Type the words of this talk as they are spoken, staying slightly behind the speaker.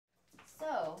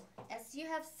As you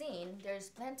have seen, there is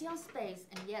plenty of space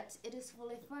and yet it is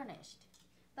fully furnished.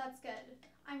 That's good.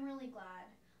 I'm really glad.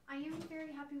 I am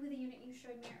very happy with the unit you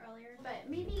showed me earlier, but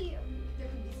maybe there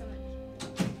could be some...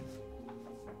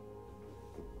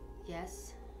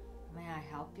 Yes? May I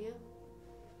help you?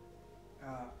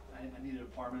 I need an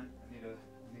apartment. I need a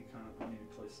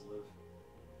place to live.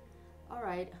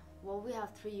 Alright, well we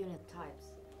have 3 unit types.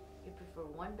 You prefer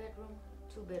 1 bedroom,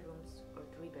 2 bedrooms, or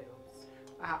 3 bedrooms?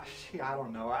 Gee, I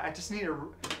don't know. I just need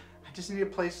a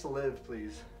place to live,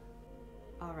 please.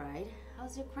 Alright,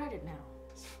 how's your credit now?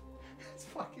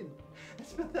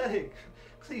 It's pathetic.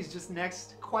 Please, just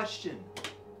next question.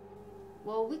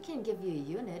 Well, we can give you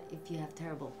a unit if you have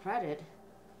terrible credit.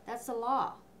 That's the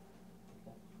law.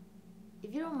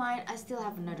 If you don't mind, I still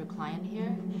have another client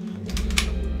here.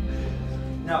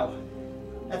 No,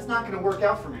 that's not gonna work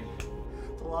out for me.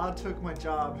 The law took my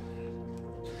job.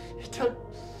 It took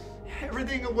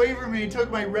everything away from me. It took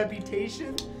my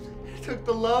reputation. It took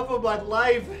the love of my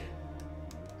life.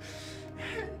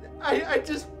 I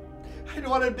don't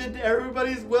want to bend to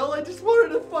everybody's will. I just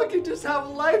wanted to fucking just have a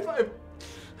life.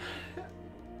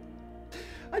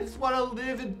 I just want to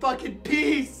live in fucking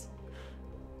peace.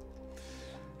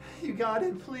 You got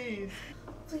it, please.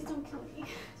 Please don't kill me.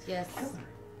 Yes,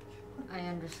 I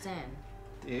understand.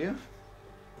 Do you?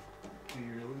 Do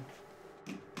you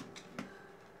really?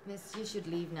 Miss, you should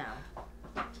leave now.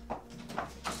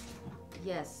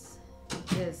 Yes,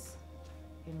 because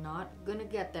you're not gonna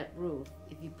get that roof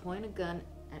if you point a gun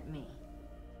at me.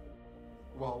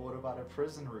 Well, what about a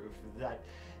prison roof?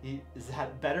 Is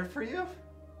that better for you?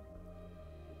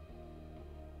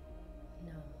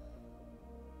 No.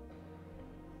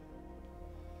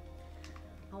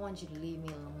 I want you to leave me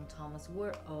alone, Thomas.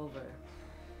 We're over.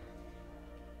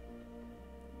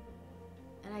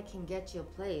 And I can get you a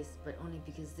place, but only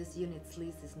because this unit's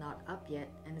lease is not up yet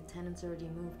and the tenants already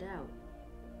moved out.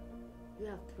 You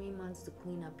have 3 months to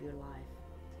clean up your life.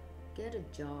 Get a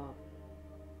job.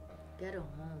 Get a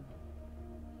home.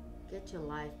 Get your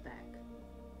life back.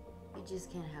 You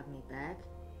just can't have me back.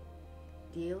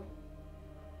 Deal?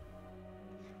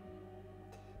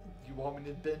 You want me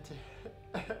to bend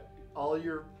to all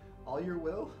your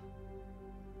will?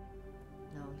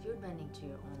 No, you're bending to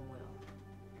your own will.